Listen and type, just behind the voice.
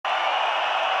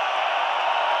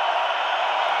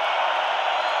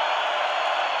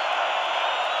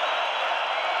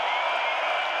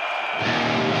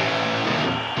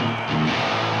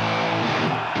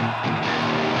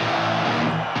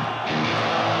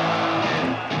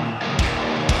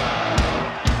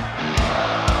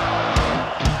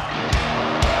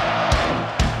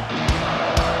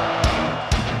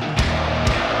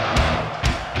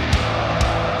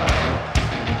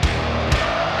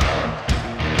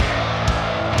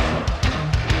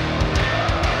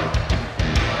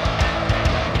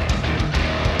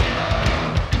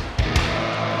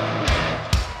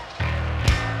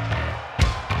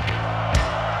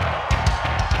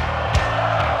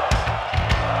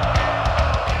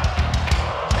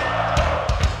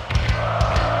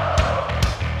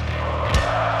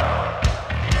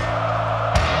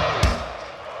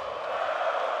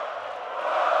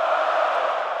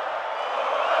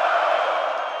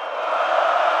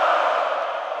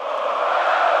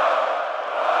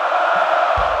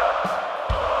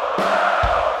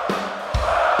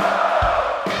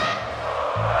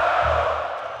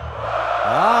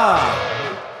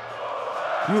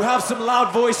have some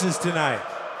loud voices tonight.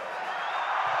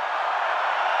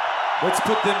 Let's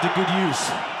put them to good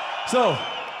use. So,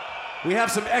 we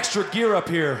have some extra gear up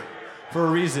here for a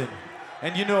reason.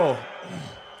 And you know,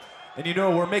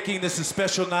 we're making this a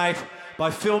special night by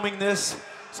filming this,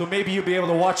 so maybe you'll be able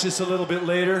to watch this a little bit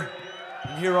later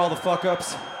and hear all the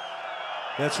fuck-ups.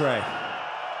 That's right.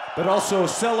 But also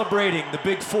celebrating the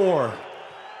Big Four.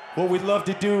 What we'd love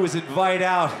to do is invite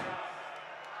out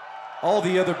all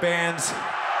the other bands.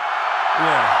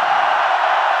 Yeah.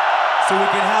 So we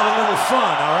can have a little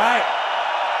fun, all right?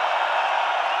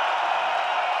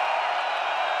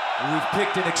 We've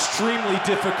picked an extremely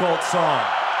difficult song.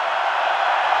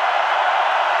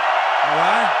 All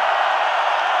right?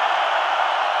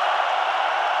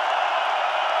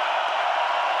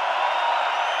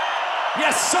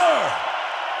 Yes, sir!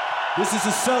 This is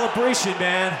a celebration,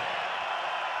 man.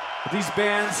 These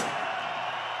bands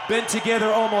been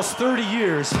together almost 30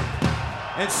 years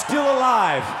and still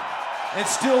alive and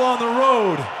still on the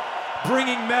road,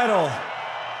 bringing metal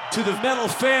to the metal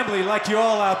family like you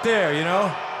all out there, you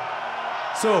know?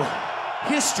 So,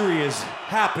 history is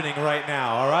happening right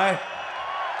now, all right?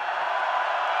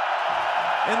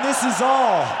 And this is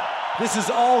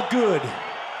all good.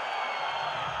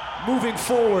 Moving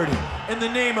forward in the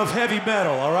name of heavy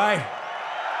metal, all right?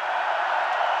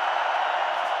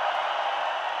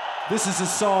 This is a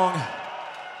song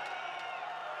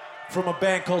from a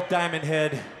band called Diamond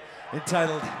Head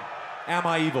entitled Am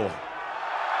I Evil?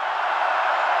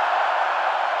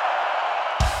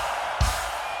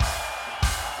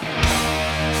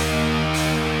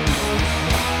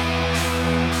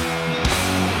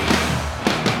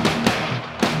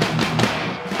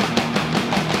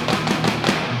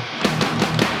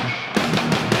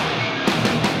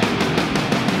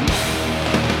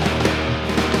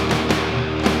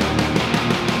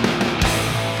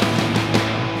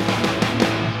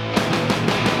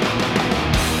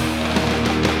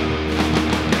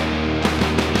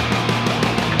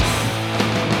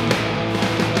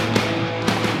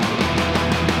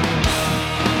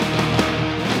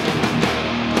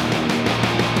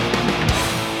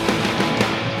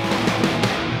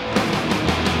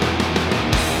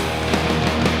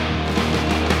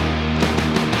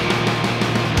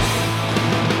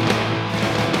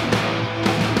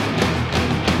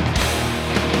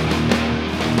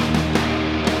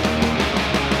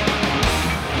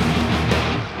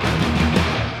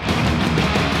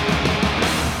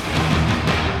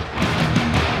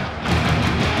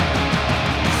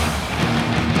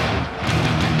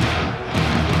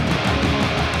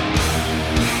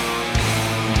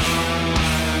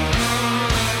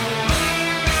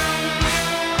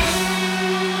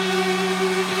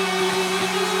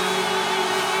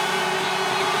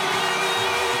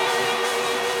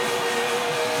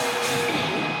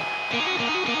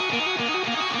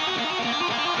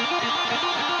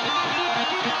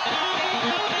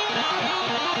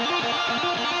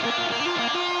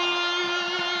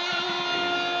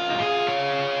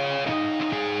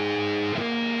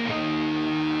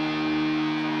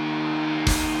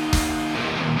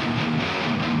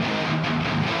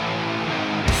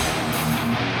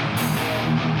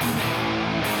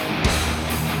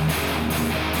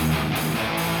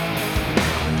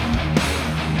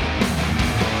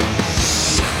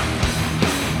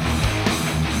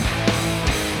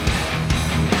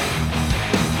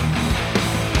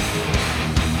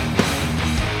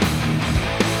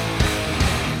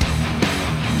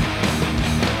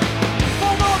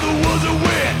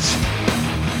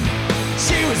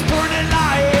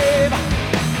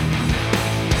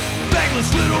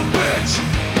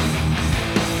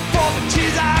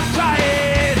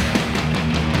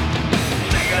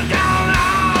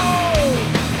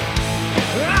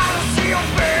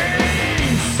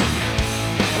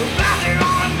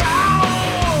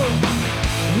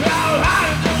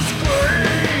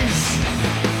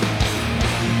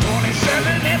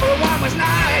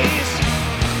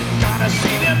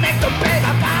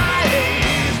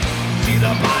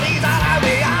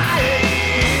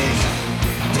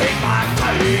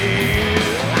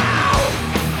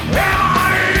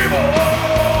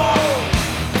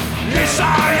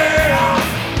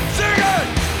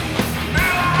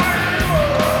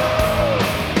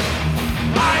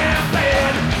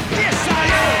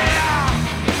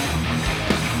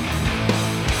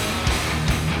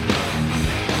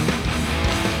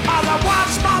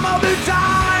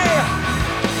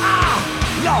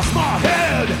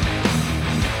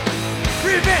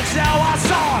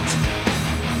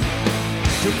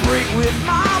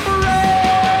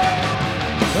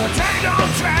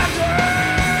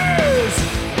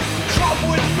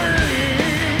 Come with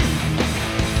me,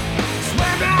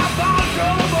 swim out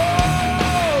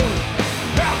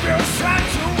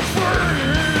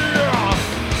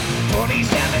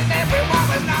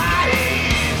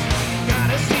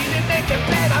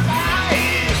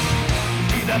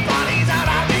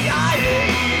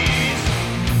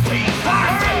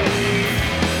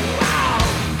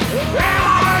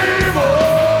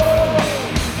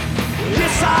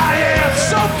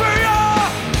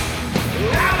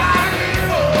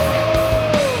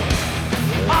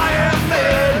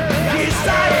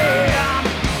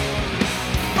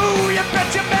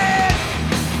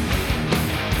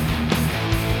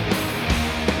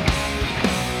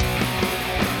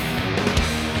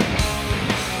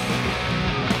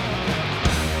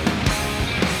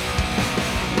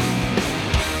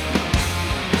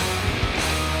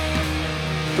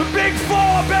Big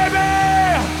Four, baby!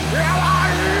 Yeah!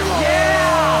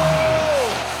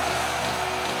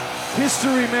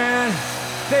 History, man.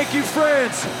 Thank you,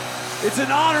 friends. It's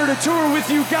an honor to tour with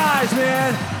you guys,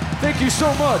 man. Thank you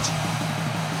so much.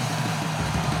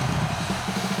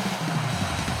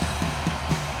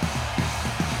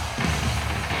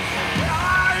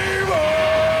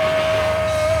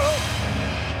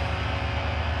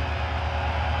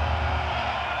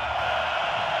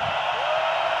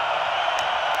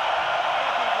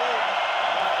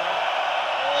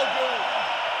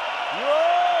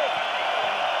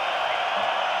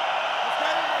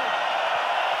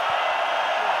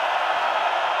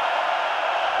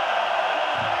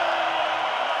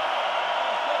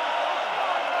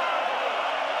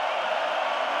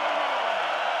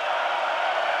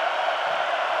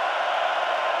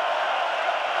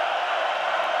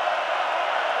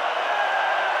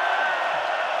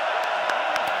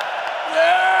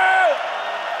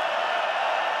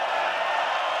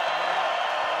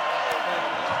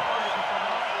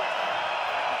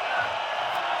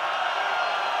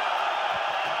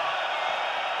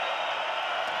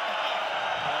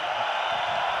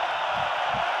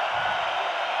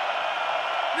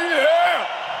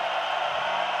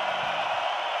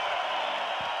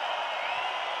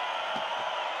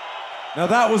 Now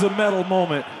that was a metal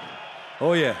moment.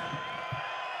 Oh yeah.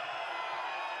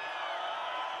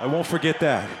 I won't forget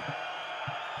that.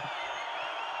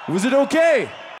 Was it okay?